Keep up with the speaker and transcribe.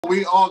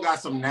We all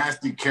got some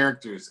nasty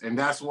characters, and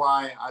that's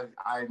why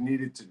I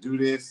needed to do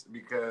this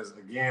because,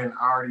 again,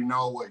 I already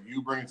know what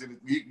you bring to the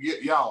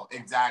yo,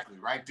 exactly,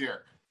 right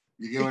there.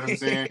 You get what I'm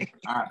saying?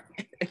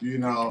 You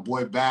know,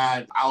 boy,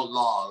 bad,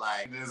 outlaw.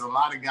 Like, there's a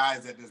lot of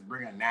guys that just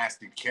bring a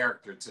nasty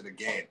character to the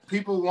game.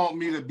 People want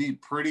me to be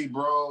pretty,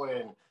 bro,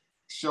 and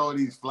show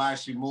these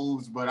flashy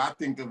moves, but I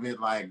think of it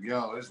like,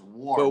 yo, it's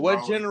war, But what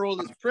bro. general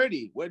is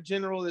pretty? What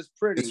general is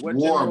pretty? It's what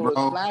war, general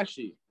bro. is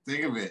flashy?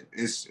 Think of it.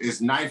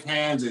 It's knife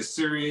hands. It's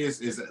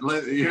serious. It's,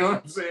 you know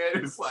what I'm saying?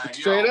 It's like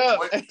straight yo, up,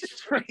 what?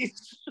 straight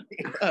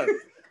up.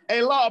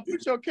 Hey, Law,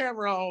 put your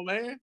camera on,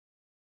 man.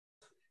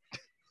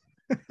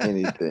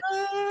 Anything.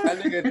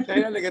 That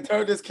nigga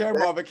turned his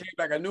camera off and came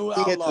back a new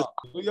outlaw.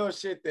 Do your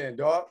shit then,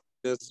 dog.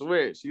 The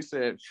switch. You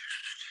said.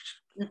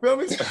 You feel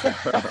me?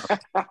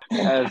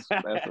 That's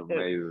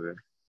amazing.